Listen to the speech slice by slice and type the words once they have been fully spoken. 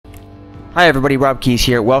Hi everybody, Rob Keys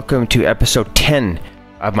here. Welcome to episode 10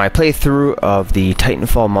 of my playthrough of the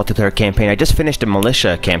Titanfall multiplayer campaign. I just finished a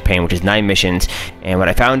militia campaign, which is 9 missions, and what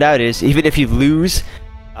I found out is, even if you lose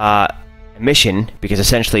a mission, because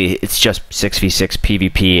essentially it's just 6v6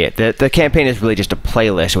 PvP, the campaign is really just a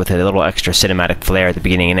playlist with a little extra cinematic flair at the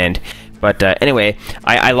beginning and end. But anyway,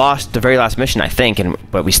 I lost the very last mission, I think,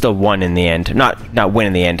 but we still won in the end. Not win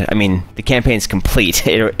in the end. I mean, the campaign's complete.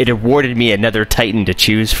 It awarded me another Titan to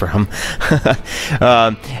choose from.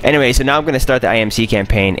 Anyway, so now I'm going to start the IMC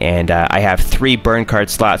campaign, and I have 3 burn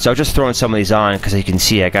card slots. So I'll just throw in some of these on, because as you can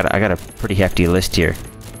see, I got a pretty hefty list here,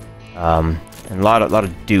 and a lot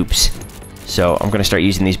of dupes. So I'm going to start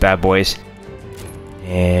using these bad boys.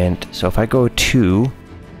 And so if I go to...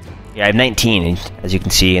 Yeah, I have 19, as you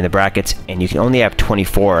can see in the brackets, and you can only have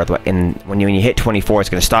 24, and when you hit 24, it's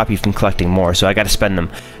going to stop you from collecting more, so I got to spend them.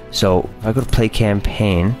 So, if I go to play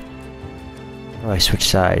campaign, oh, I switch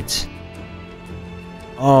sides.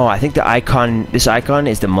 Oh, I think this icon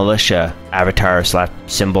is the militia avatar /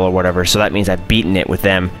 symbol or whatever, so that means I've beaten it with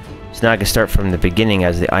them. So now I can start from the beginning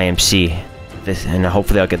as the IMC, and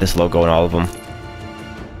hopefully I'll get this logo in all of them.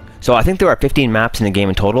 So I think there are 15 maps in the game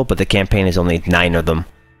in total, but the campaign is only 9 of them.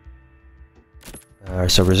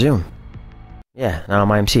 So resume. Yeah, now I'm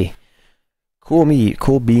IMC. Cool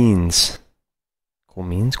beans. Cool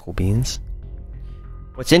beans.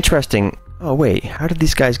 What's interesting... Oh wait, how did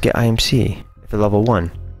these guys get IMC if they're level 1?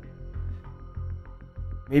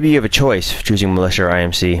 Maybe you have a choice of choosing militia or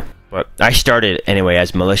IMC. But I started anyway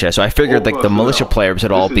as militia, so I figured like the militia players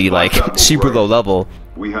would all be like super low level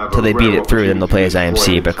till they beat it through, then they'll play as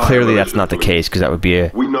IMC. But clearly that's not the case, because that would be a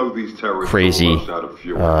crazy,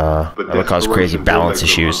 that would cause crazy balance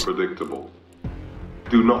issues.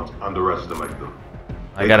 Do not underestimate them.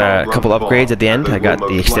 I got a couple upgrades at the end. I got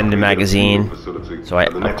the extended magazine, so I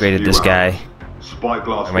upgraded this guy,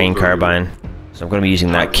 my main carbine. So I'm going to be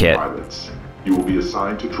using that kit. You will be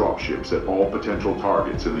assigned to dropships at all potential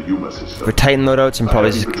targets in the Yuma system. For Titan loadouts, I'm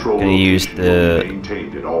probably just going to use the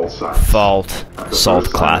Fault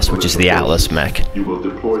Assault class, which is the Atlas mech.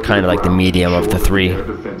 Kind of like the medium of the 3.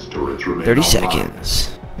 30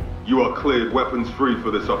 seconds. You are cleared weapons free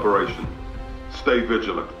for this operation. Stay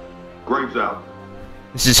vigilant. Graves out.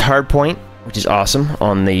 This is Hardpoint, which is awesome,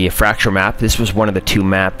 on the Fracture map. This was one of the 2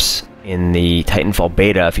 maps in the Titanfall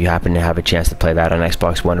beta, if you happen to have a chance to play that on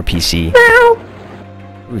Xbox One or PC.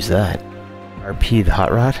 Who's that? RP the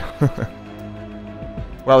Hot Rod?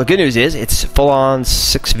 Well, the good news is, it's full-on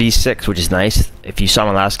 6v6, which is nice. If you saw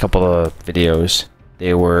my last couple of videos,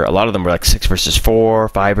 a lot of them were like 6 versus 4,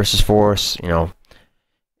 5 versus 4, you know,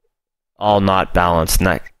 all not balanced,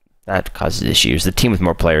 and that causes issues. The team with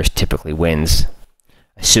more players typically wins,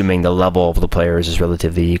 assuming the level of the players is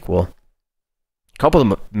relatively equal. Couple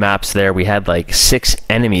of maps there, we had like 6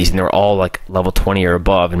 enemies, and they were all like level 20 or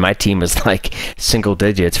above, and my team was like single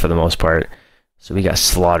digits for the most part, so we got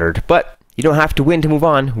slaughtered. But you don't have to win to move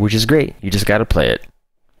on, which is great. You just gotta play it.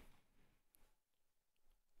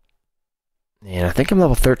 And I think I'm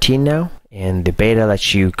level 13 now, and the beta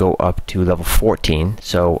lets you go up to level 14,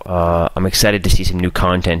 so I'm excited to see some new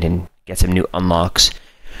content and get some new unlocks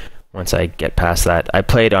once I get past that. I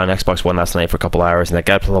played on Xbox One last night for a couple hours, and I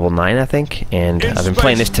got up to level 9, I think, and I've been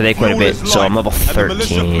playing this today quite a bit, so I'm level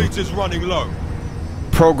 13.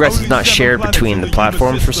 Progress is not shared between the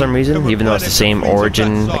platforms for some reason, even though it's the same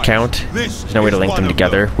Origin account. There's no way to link them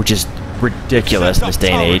together, which is ridiculous in this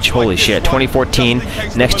day and age. Holy shit, 2014,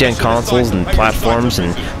 next-gen consoles and platforms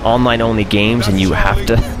and online-only games, and you have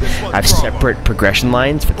to have separate progression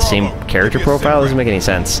lines for the same character profile? Doesn't make any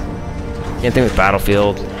sense. Same thing with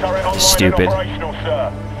Battlefield. Stupid.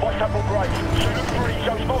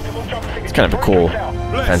 It's kind of a cool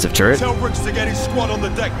defensive turret. Sir,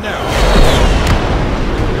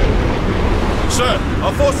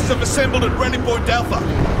 our forces have assembled at Rending Point Alpha.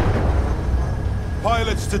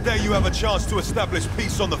 Pilots, today you have a chance to establish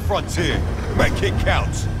peace on the frontier. Make it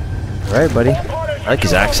count. Alright, buddy. I like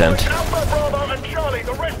his accent. Alpha, Bravo, and Charlie,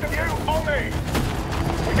 the rest of you on me.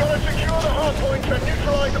 We gotta secure the hard points and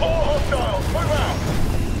neutralize all hostiles. Move out.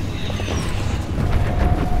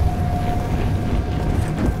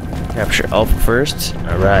 Capture Alpha first.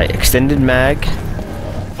 Alright, extended mag.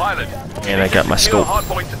 Pilot. And I got my scope. Hard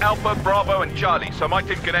points Alpha, Bravo, and Charlie, so my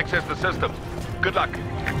team can access the system. Good luck.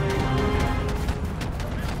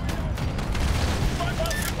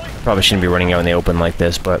 Probably shouldn't be running out in the open like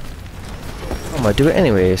this, but I'm gonna do it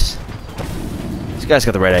anyways. This guy's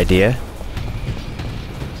got the right idea.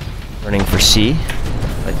 Running for C,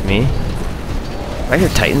 like me. I hear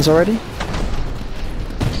Titans already?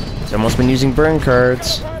 Someone's been using burn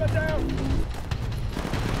cards.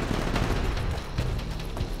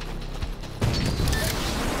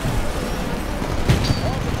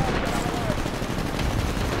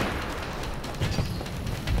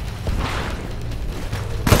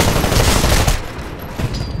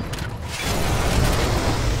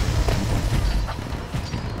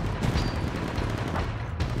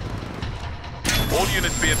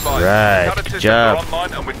 units be advised. Right, Current good systems job. are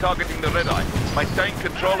online and we're targeting the red eye. Maintain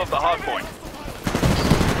control of the hard point.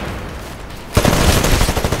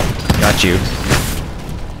 Got you.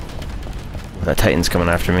 That Titan's coming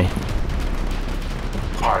after me.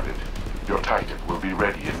 Pardon. Your Titan will be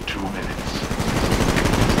ready in 2 minutes.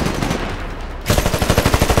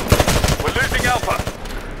 We're losing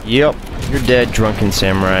Alpha. Yep, you're dead, drunken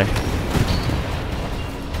samurai.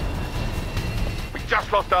 We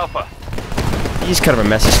just lost Alpha. He's kind of a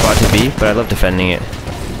messy spot to be, but I love defending it.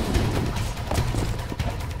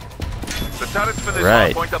 The turrets for this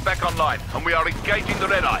Right. hard point are back online, and we are engaging the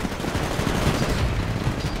red eye.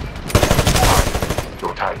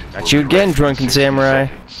 Your Titan Got will you be again, ready in drunken 60 samurai.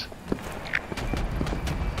 seconds.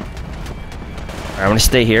 Alright, I'm gonna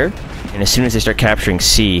stay here, and as soon as they start capturing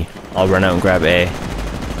C, I'll run out and grab A.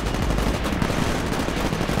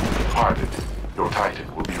 Pardon. Your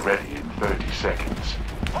Titan will be ready in 30 seconds.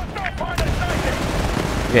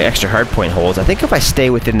 Get extra hardpoint holds. I think if I stay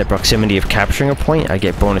within the proximity of capturing a point, I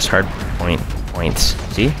get bonus hardpoint points.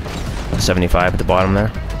 See? 75 at the bottom there.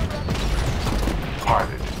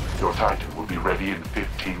 Pardon. Your Titan will be ready in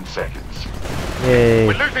 15 seconds. Yay.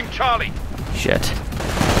 We're losing Charlie. Shit.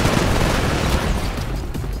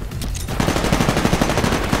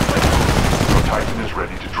 Your Titan is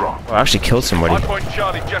ready to drop. Oh, I actually killed somebody. Hard point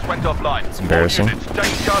Charlie just went offline. It's embarrassing.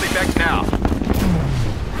 Take Charlie back now.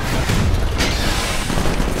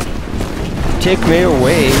 Take me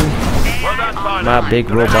away, Well done, pilot. my big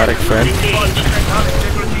robotic friend.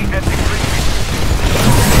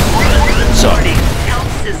 So,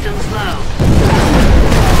 Health systems low.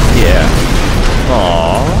 yeah.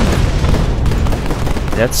 Aww.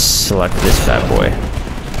 Let's select this bad boy.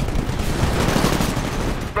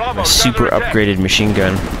 Bravo, A super counter attack. upgraded machine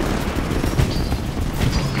gun. Be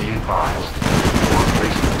advised. Your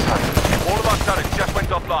replacement Titan. All of our turrets just went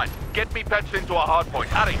offline. Get me patched into a hard point.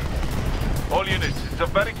 Hurry. All units, it's a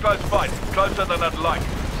very close fight. Closer than I'd like.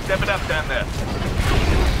 Step it up down there.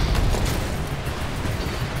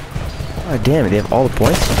 Oh damn it, they have all the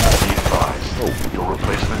points? Be advised. Your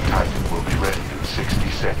replacement Titan will be ready in 60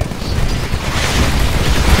 seconds.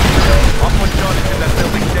 Hard point Charlie's in that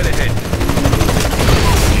building dead ahead.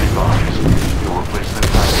 Be advised. Your replacement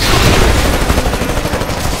Titan.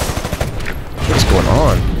 What's going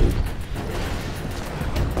on?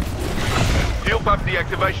 Fuel pump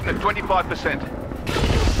deactivation at 25%.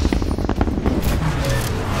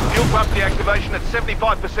 Fuel pump deactivation at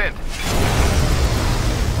 75%.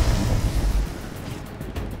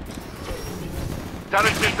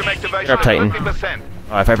 Turret system activation Up, at Titan. 50%.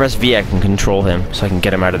 If I press V, I can control him, so I can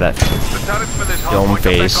get him out of that. The turrets for this hard Dome point are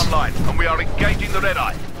phase. back online, and we are engaging the red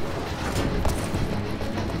eye.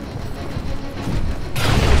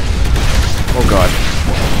 Oh god.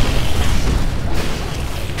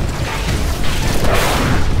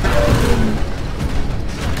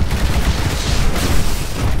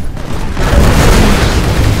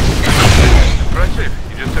 Impressive.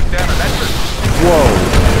 You just took down an Atlas. Whoa.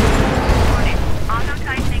 Auto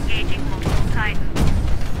Titan engaging multiple Titans.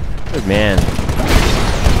 Good man.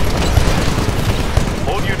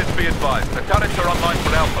 All units be advised. The turrets are online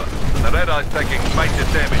for Alpha. The red eye's taking major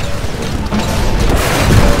damage.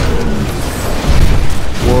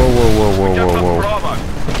 Whoa, whoa, whoa, whoa, Just whoa, lost whoa. Bravo.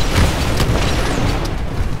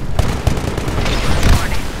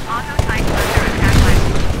 Auto Titan under attack by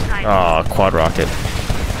multiple Titans. Aw, quad rocket.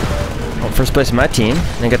 Well, first place in my team,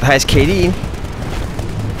 and I got the highest KD.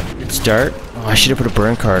 Good start. Oh, I should have put a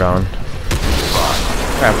burn card on.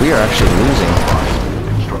 Crap, we are actually losing.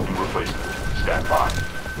 Instructing replacement. Stand by.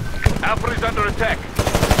 Alpha is under attack.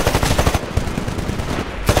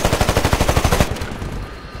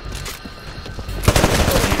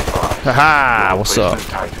 Haha, what's up?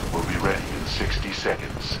 Replacement Titan will be ready in 60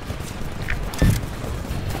 seconds.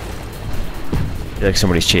 I feel like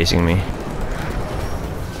somebody's chasing me.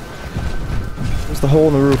 Where's the hole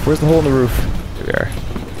in the roof? Where's the hole in the roof? There we are.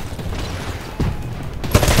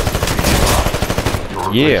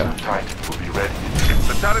 Your Yeah. replacement Titan will be ready in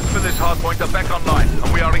The turrets for this hard point are back online,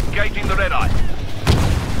 and we are engaging the red eye.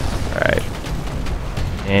 Alright.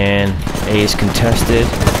 And A is contested.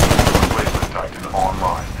 replacement Titan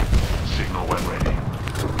online. Signal when ready.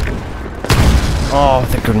 Oh,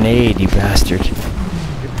 the grenade, you bastard.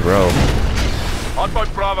 Good throw.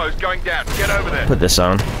 Hardpoint Bravo is going down. Get over there. Put this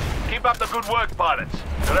on. Keep up the good work, pilots.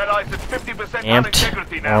 The red eye's at 50% on Amped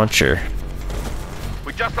integrity now. launcher.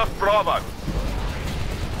 We just lost Bravo.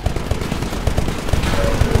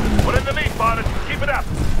 We're in the lead, pilots. Keep it up.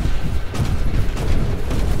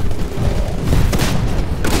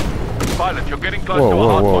 Pilot, you're getting close Whoa, to a whoa,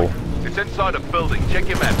 hard whoa. point. It's inside a building. Check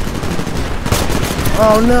your map.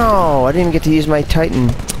 Oh no! I didn't even get to use my Titan.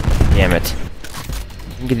 Damn it. I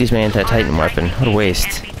didn't get to use my anti-Titan weapon. What a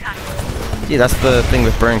waste. See, that's the thing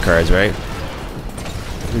with burn cards, right?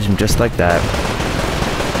 Lose them just like that.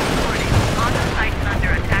 Auto Titan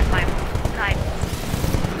under attack by multiple Titans.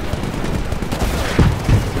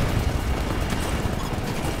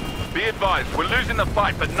 Be advised, we're losing the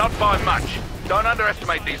fight, but not by much. Don't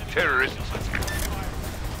underestimate these terrorists.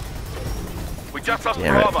 We just lost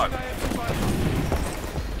Damn it. Bravo.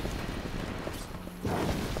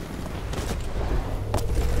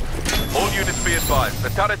 All units be advised. The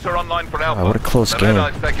turrets are online for Alpha. Wow, what a close the game.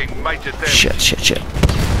 Red Eye's taking major damage. Shit.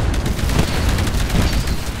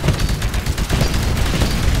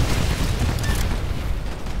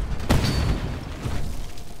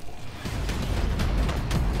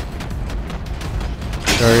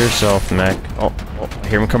 Show yourself, Mac. Oh, I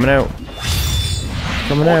hear him coming out.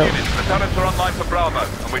 Coming All out. units, the turrets are online for Bravo,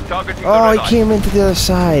 and we're targeting the Oh, Red he Eye. came into the other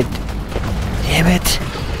side. Damn it.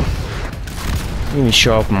 Didn't even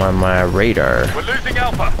show up on my radar. We're losing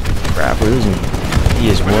Alpha. Crap, we're losing E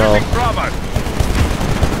as We're well. losing Bravo.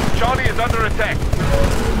 Charlie is under attack.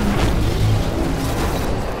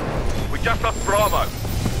 We just lost Bravo.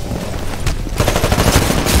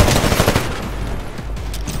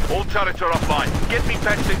 All turrets are offline. Get me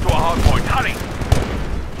patched into a hard point. Hurry!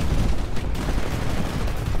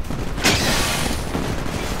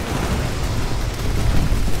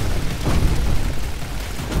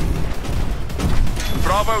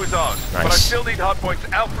 Bravo is ours, but I Nice. still need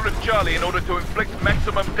hardpoints Alpha and Charlie in order to inflict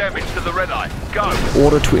maximum damage to the Red Eye. Go!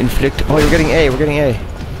 Order to inflict. Oh, we're getting A. We're getting A.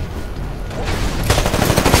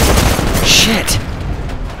 Shit.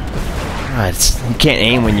 God, you can't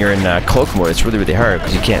aim when you're in cloak mode. It's really hard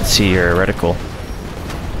because you can't see your reticle.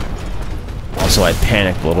 Also, I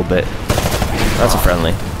panicked a little bit. That's a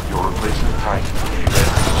friendly. Your replacement Titan will be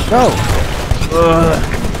ready. No!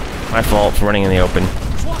 My fault for running in the open.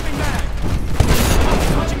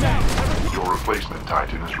 Your replacement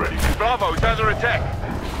Titan is ready. Bravo is under attack.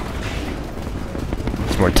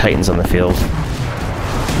 There's more Titans on the field.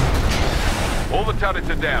 All the turrets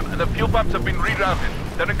are down, and the fuel pumps have been rerouted.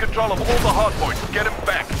 They're in control of all the hardpoints. Get them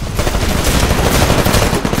back.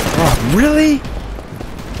 Oh, really?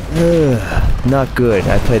 Ugh, not good.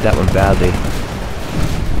 I played that one badly.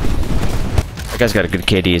 That guy's got a good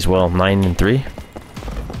KD as well. 9 and 3.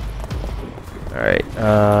 Alright,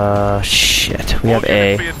 shit. We have All units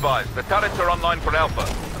A. be advised. The turrets are online for Alpha,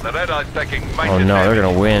 and the Red Eye's taking major Oh no, they're damage.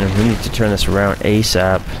 gonna win. We need to turn this around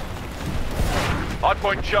ASAP.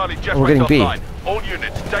 Hardpoint Charlie just We're went getting B. offline. All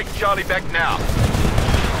units, take Charlie back now.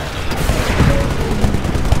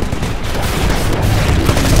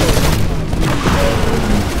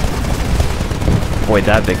 Avoid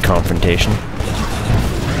that big confrontation.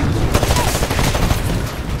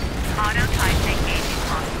 Auto Titan engaging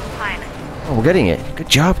hostile pilot. Oh, we're getting it. Good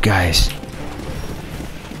job, guys.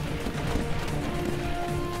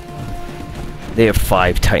 They have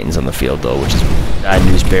 5 Titans on the field, though, which is bad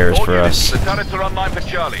news bears All for units, us. the turrets are online for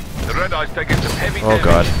Charlie. The Red Eye's taking some heavy Oh damage.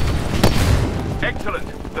 god. Excellent.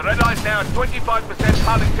 The Red Eye's now at 25%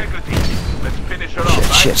 hull integrity. Let's finish her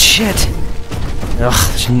off. Shit. Ugh,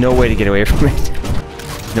 there's no way to get away from it.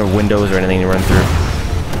 There's no windows or anything to run through.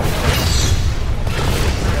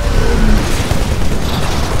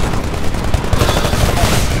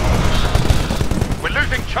 We're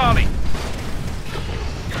losing Charlie.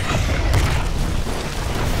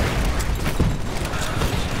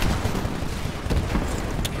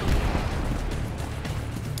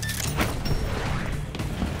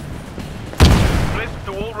 Blitz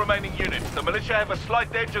to all remaining units. The militia have a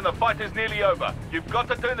slight edge and the fight is nearly over. You've got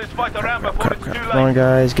to turn this fight around before it's too Come on, late.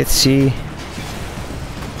 guys. Get C.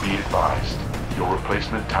 Be advised, your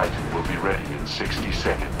replacement Titan will be ready in 60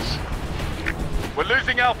 seconds. We're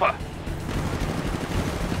losing Alpha.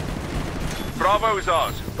 Bravo is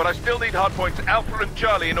ours, but I still need hardpoints Alpha and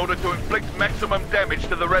Charlie in order to inflict maximum damage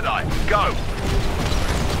to the Red Eye. Go!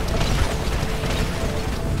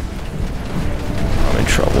 I'm in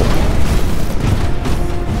trouble.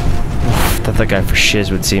 Thought that guy for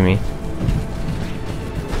shiz would see me.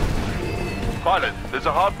 Pilot, there's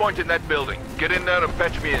a hardpoint in that building. Get in there and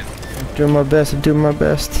patch me in. I'm doing my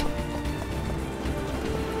best.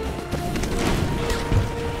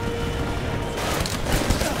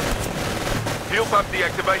 Fuel pump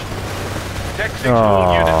deactivation. Tech 6 to all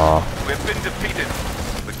Aww. units. We've been defeated.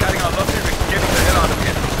 We're cutting our losses and getting the hell out of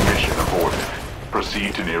here. Mission aborted.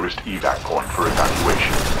 Proceed to nearest evac point for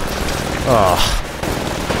evacuation. Oh.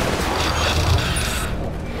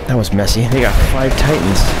 That was messy. They got 5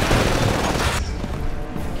 Titans.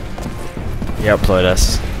 He outplayed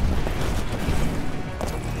us.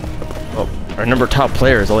 Oh, our number top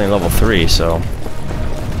player is only level 3, so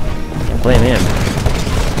can't blame him.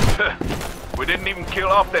 We didn't even kill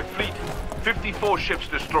half their fleet. 54 ships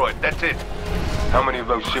destroyed, that's it. How many of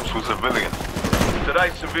those ships were civilian?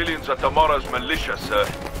 Today's civilians are tomorrow's militia, sir.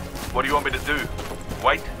 What do you want me to do?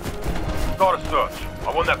 Wait? Start a search.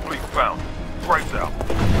 I want that fleet found. Graves out.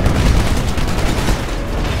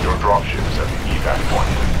 Your dropship is at the evac point.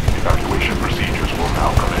 Evacuation procedures will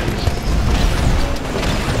now commence.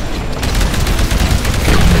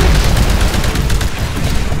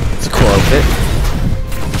 It's a cool outfit.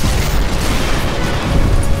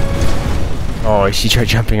 Oh, she tried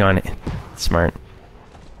jumping on it. Smart.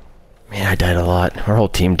 Man, I died a lot. Our whole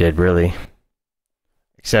team did, really.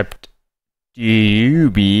 Except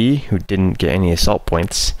UB, who didn't get any assault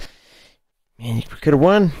points. Man, you could have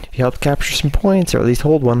won if you helped capture some points, or at least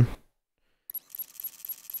hold one.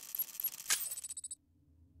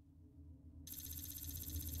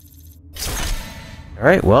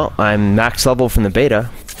 Alright, well, I'm max level from the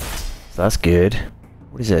beta. So that's good.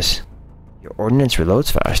 What is this? Your ordnance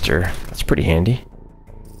reloads faster. That's pretty handy.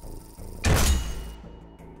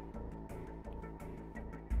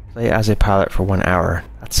 Play as a pilot for 1 hour.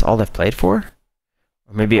 That's all I've played for?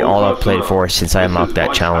 Or maybe all I've played for since I unlocked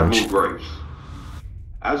that challenge.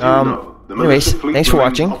 Anyways, thanks for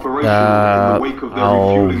watching. I'll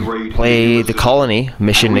play the colony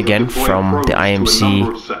mission again from the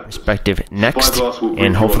IMC perspective next,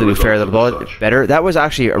 and hopefully we fare a little bit better. That was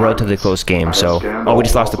actually a relatively close game, so... Oh, we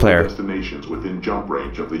just lost the player.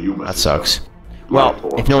 That sucks. Well,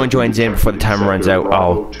 if no one joins in before the timer runs out,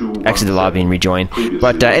 I'll exit the lobby and rejoin.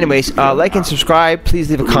 But anyways, like and subscribe. Please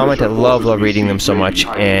leave a comment. I love reading them so much.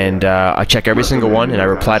 And I check every single one, and I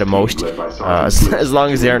reply to most, as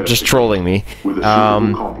long as they aren't just trolling me.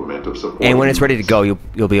 And when it's ready to go,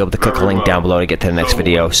 you'll be able to click a link down below to get to the next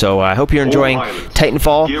video. So I hope you're enjoying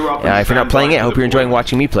Titanfall. If you're not playing it, I hope you're enjoying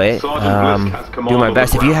watching me play it. Do my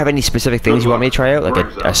best. If you have any specific things you want me to try out, like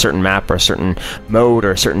a certain map or a certain mode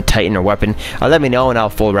or a certain Titan or weapon, let me know and I'll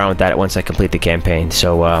fool around with that once I complete the campaign.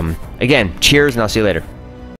 So again, cheers, and I'll see you later.